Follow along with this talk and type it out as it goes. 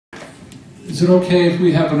Is it okay if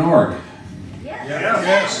we have an org? Yes.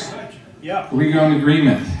 Yes. Yeah. We go in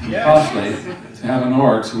agreement, Yes. possibly, to have an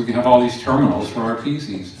org so we can have all these terminals for our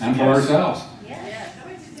PCs and for ourselves. Yes.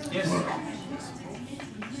 Yes.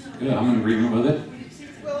 Good, I'm in agreement with it.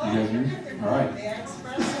 Well, You guys agree? All right. May I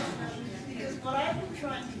express something? Because what I've been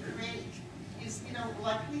trying to create is, you know,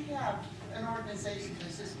 like we have an organization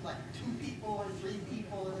that's just like 2 people or 3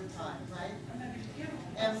 people at a time, right?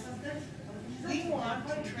 And we want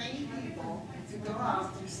to train people to go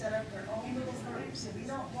out and set up their own little groups. And we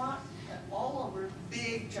don't want an all over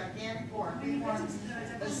big, gigantic org. We want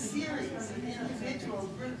a series of individual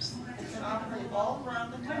groups that can operate all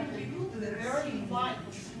around the country with a very light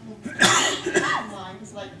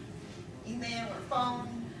lines like email or phone,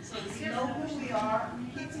 so that we know who we are,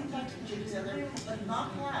 keep in touch with each other, but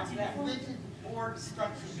not have that rigid org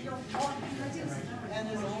structure. We don't want that. And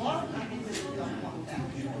there's a lot of people that don't want that.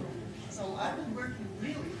 So I've been working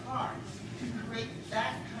really hard to create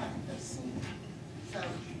that kind of scene. So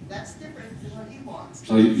that's different than what he wants.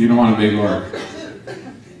 So you don't want a big org.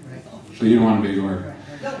 So you don't want a big org.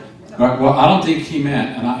 Well, I don't think he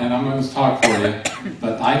meant, and I'm going to talk for you,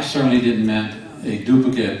 but I certainly didn't meant a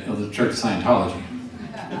duplicate of the Church of Scientology.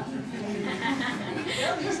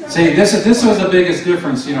 See, this was the biggest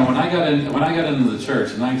difference. You know, when I got into the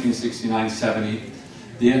church in 1969, 70,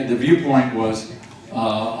 the viewpoint was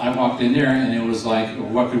I walked in there and it was like,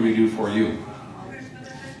 what could we do for you?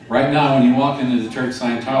 Right now, when you walk into the Church of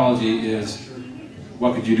Scientology, is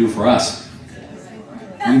what could you do for us?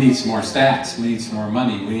 We need some more stats. We need some more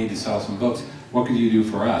money. We need to sell some books. What could you do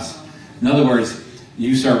for us? In other words,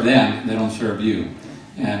 you serve them, they don't serve you.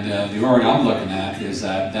 And the org I'm looking at is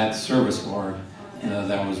that service org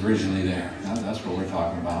that was originally there. That's what we're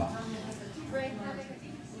talking about. Greg,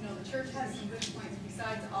 you know, the church has some good points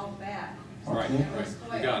besides all that. All right, right.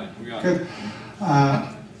 We got it. We got Good. it.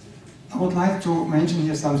 I would like to mention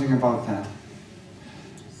here something about that.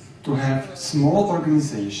 To have small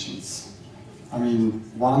organizations, I mean,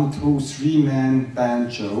 1, 2, 3-man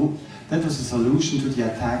band show, that was a solution to the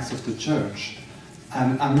attacks of the church.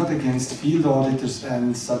 And I'm not against field auditors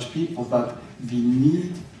and such people, but we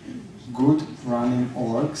need good running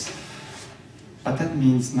orgs. But that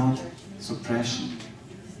means not suppression.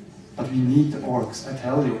 But we need the orgs. I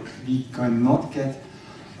tell you, we cannot get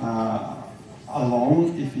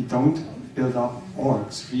along if we don't build up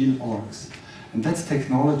orgs, real orgs. And that's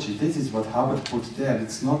technology. This is what Hubbard put there.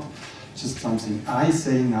 It's not just something I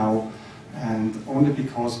say now, and only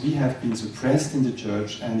because we have been suppressed in the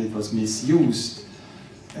church and it was misused,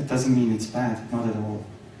 it doesn't mean it's bad, not at all.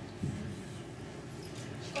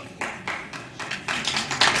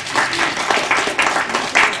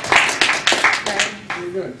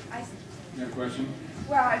 Very good. You got a question?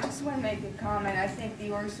 Well, I just want to make a comment. I think the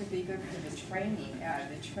orgs would be good for the training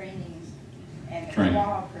and the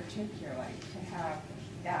law particularly, to have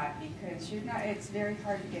that, because it's very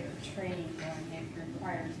hard to get the training going. It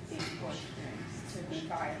requires big course experience to be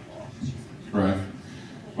viable. Right.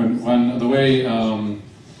 When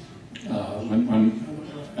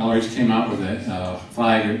LRH came out with a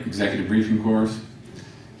flag executive briefing course,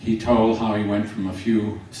 he told how he went from a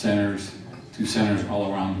few centers to centers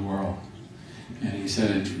all around the world. And he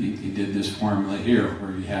said he did this formula here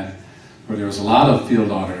where there was a lot of field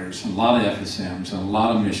auditors, a lot of FSMs, and a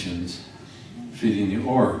lot of missions feeding the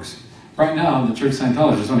orgs. Right now, in the Church of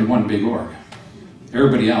Scientology, there's only one big org.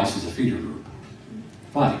 Everybody else is a feeder group.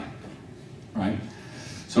 Flag. Right?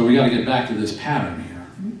 So we got to get back to this pattern here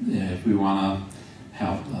if we want to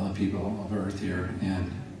help the people of Earth here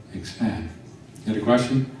and expand. You had a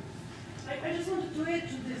question? I just wanted to add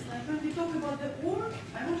to this. Like when we talk about the org,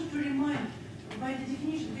 I wanted to remind by the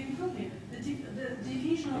definition, can you help me? The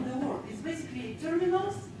definition of the org is basically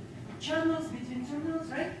terminals, channels between terminals,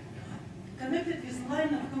 right? Connected with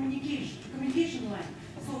line of communication line.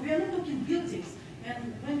 So we are not talking buildings.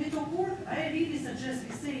 And when we talk org, I really suggest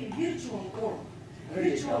we say virtual org,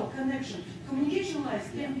 virtual connection. Communication lines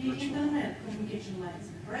can be internet communication lines,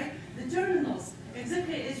 right? The terminals,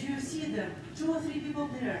 exactly as you see them, 2 or 3 people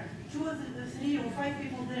there, 2 or 3 or 5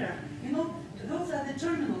 people there. You know, those are the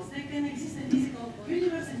terminals. They can exist in physical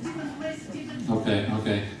universe in different places, different.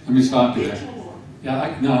 Okay. Let me stop you there. Virtual org.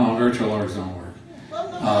 Yeah, no, virtual orgs don't work. Well,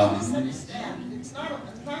 no, I misunderstand. It's not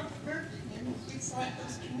perfect. It's like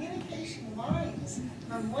those communication lines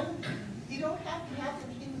from one. You don't have to have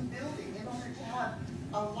them in the building in order to have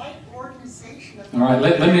a light organization. Of All right,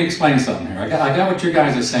 let me explain something here. I got what you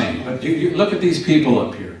guys are saying, but you look at these people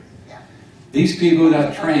up here. Yeah. These people who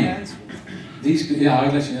got trained. I'll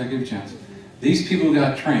give you a chance. These people who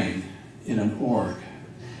got trained in an org,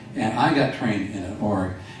 and I got trained in an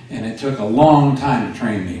org, and it took a long time to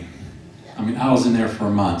train me. I mean, I was in there for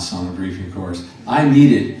months on a briefing course. I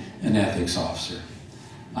needed an ethics officer.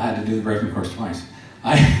 I had to do the briefing course twice.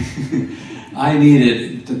 I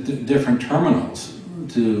needed the different terminals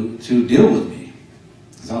to deal with me,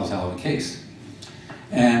 because I was hell of a case.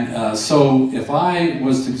 And so if I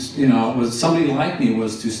was to, was somebody like me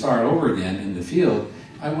was to start over again in the field,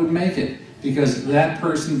 I would make it, because that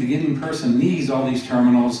person, beginning person, needs all these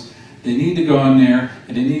terminals. They need to go in there,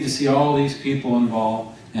 and they need to see all these people involved.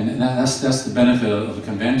 And that's the benefit of a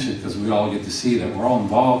convention, because we all get to see that we're all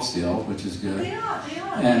involved still, which is good. They are.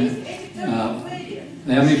 And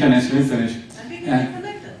let me finish.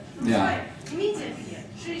 Yeah.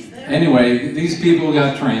 Anyway, these people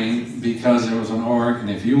got trained because there was an org, and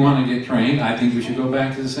if you want to get trained, I think we should go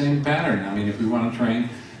back to the same pattern. I mean, if we want to train,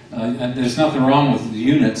 and there's nothing wrong with the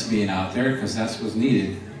units being out there, because that's what's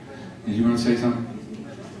needed. Did you want to say something?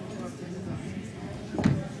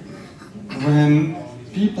 When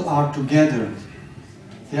people are together,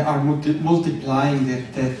 they are multiplying their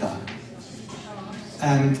theta.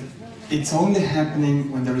 And it's only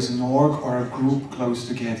happening when there is an org or a group close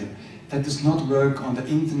together. That does not work on the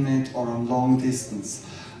internet or on long distance.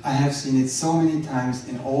 I have seen it so many times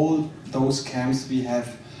in all those camps we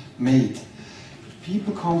have made.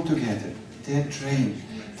 People come together, they're trained.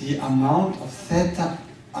 The amount of theta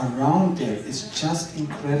around there is just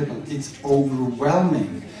incredible. It's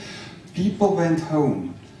overwhelming. People went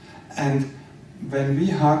home, and when we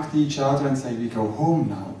hugged each other and say we go home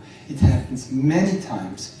now, it happens many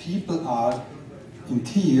times. People are in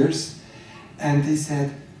tears, and they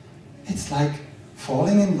said, it's like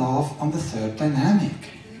falling in love on the third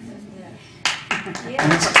dynamic.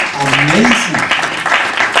 And it's amazing.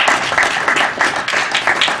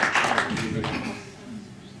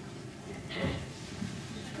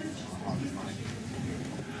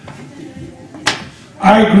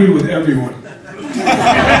 I agree with everyone.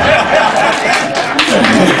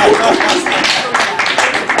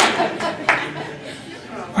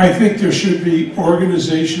 I think there should be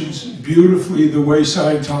organizations beautifully the way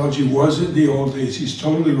Scientology was in the old days. He's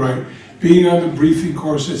totally right. Being on the briefing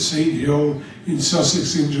course at St. Hill in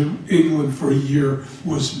Sussex, England for a year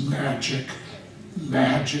was magic.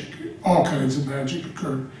 Magic. All kinds of magic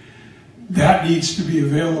occurred. That needs to be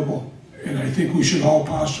available. And I think we should all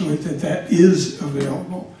postulate that that is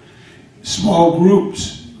available. Small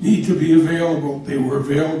groups need to be available. They were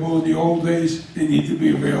available in the old days. They need to be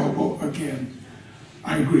available again.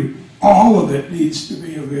 I agree. All of it needs to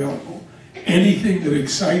be available. Anything that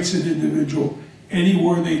excites an individual,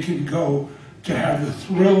 anywhere they can go to have the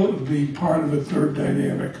thrill of being part of a third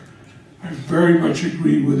dynamic. I very much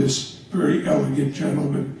agree with this very elegant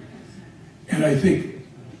gentleman. And I think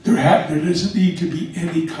there doesn't need to be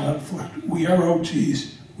any conflict. We are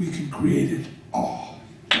OTs. We can create it all.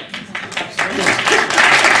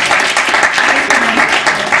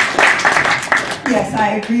 Yes,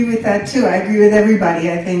 I agree with that too. I agree with everybody.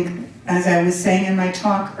 I think, as I was saying in my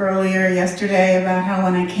talk earlier yesterday about how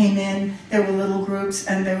when I came in, there were little groups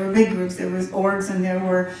and there were big groups. There was orgs and there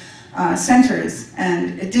were centers,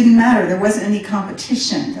 and it didn't matter. There wasn't any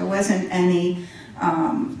competition. There wasn't any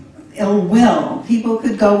ill will. People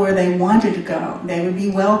could go where they wanted to go. They would be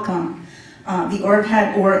welcome. The org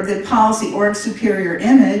had the policy org superior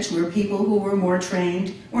image, where people who were more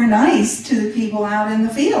trained were nice to the people out in the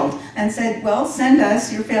field and said, well, send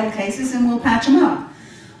us your failed cases and we'll patch them up.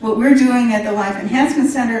 What we're doing at the Life Enhancement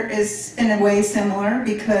Center is in a way similar,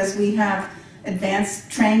 because we have advanced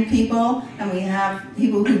trained people, and we have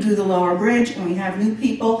people who do the lower bridge, and we have new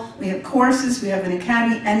people, we have courses, we have an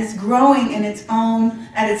academy, and it's growing in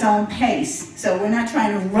at its own pace. So we're not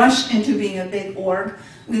trying to rush into being a big org.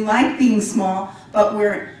 We like being small, but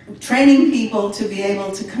we're training people to be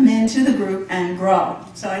able to come into the group and grow.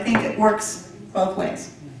 So I think it works both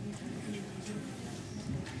ways.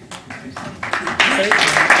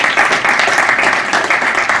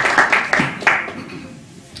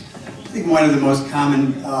 I think one of the most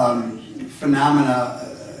common phenomena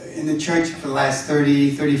in the church for the last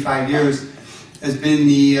 30, 35 years has been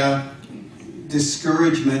the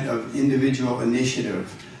discouragement of individual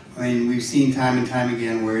initiative. I mean, we've seen time and time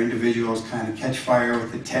again where individuals kind of catch fire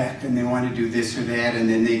with the tech and they want to do this or that, and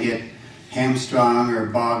then they get hamstrung or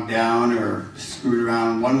bogged down or screwed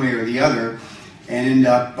around one way or the other, and end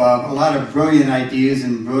up a lot of brilliant ideas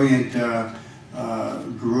and brilliant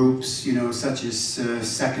groups, you know, such as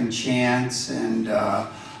Second Chance and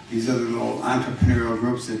these other little entrepreneurial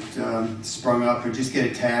groups that sprung up or just get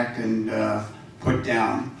attacked and put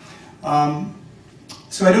down.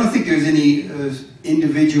 So I don't think there's any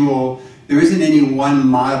there isn't any one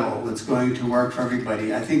model that's going to work for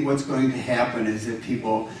everybody. I think what's going to happen is that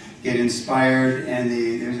people get inspired, and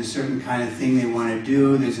there's a certain kind of thing they want to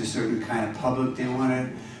do. There's a certain kind of public they want to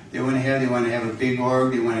have. They want to have a big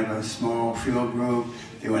org. They want to have a small field group.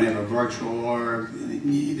 They want to have a virtual org.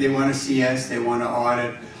 They want to CS. They want to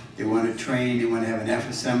audit. They want to train. They want to have an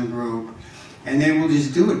FSM group. And they will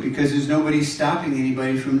just do it because there's nobody stopping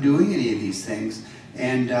anybody from doing any of these things.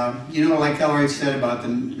 And, you know, like Hauri said about the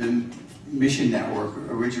Mission Network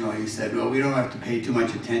originally, he said, well, we don't have to pay too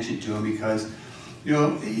much attention to them because, you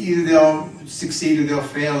know, either they'll succeed or they'll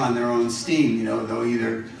fail on their own steam. You know, they'll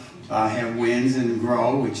either have wins and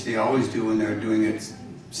grow, which they always do when they're doing it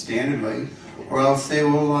standardly, or else they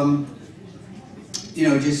will, you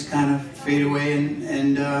know, just kind of fade away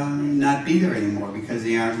and not be there anymore because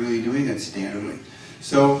they aren't really doing it standardly.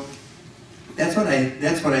 So that's what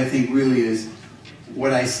I think really is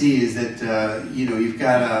what I see is that you know, you've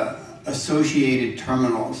got associated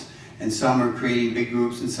terminals, and some are creating big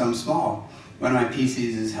groups and some small. One of my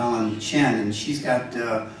PCs is Helen Chen, and she's got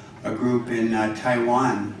a group in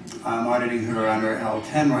Taiwan. I'm auditing her on her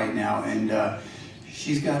L10 right now, and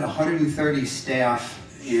she's got 130 staff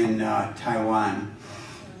in Taiwan.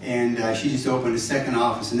 And she just opened a second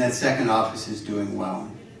office, and that second office is doing well.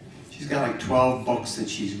 She's got like 12 books that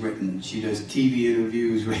she's written. She does TV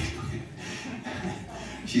interviews.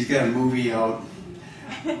 She's got a movie out.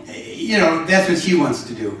 You know, that's what she wants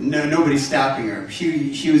to do. No, nobody's stopping her.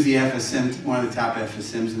 She was the FSM, one of the top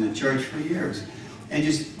FSMs in the church for years, and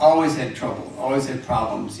just always had trouble, always had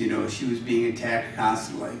problems. You know, she was being attacked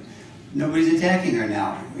constantly. Nobody's attacking her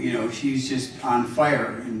now. You know, she's just on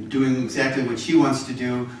fire and doing exactly what she wants to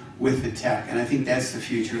do with the tech. And I think that's the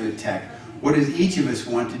future of the tech. What does each of us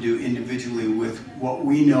want to do individually with what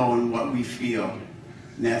we know and what we feel?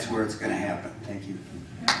 And that's where it's going to happen. Thank you.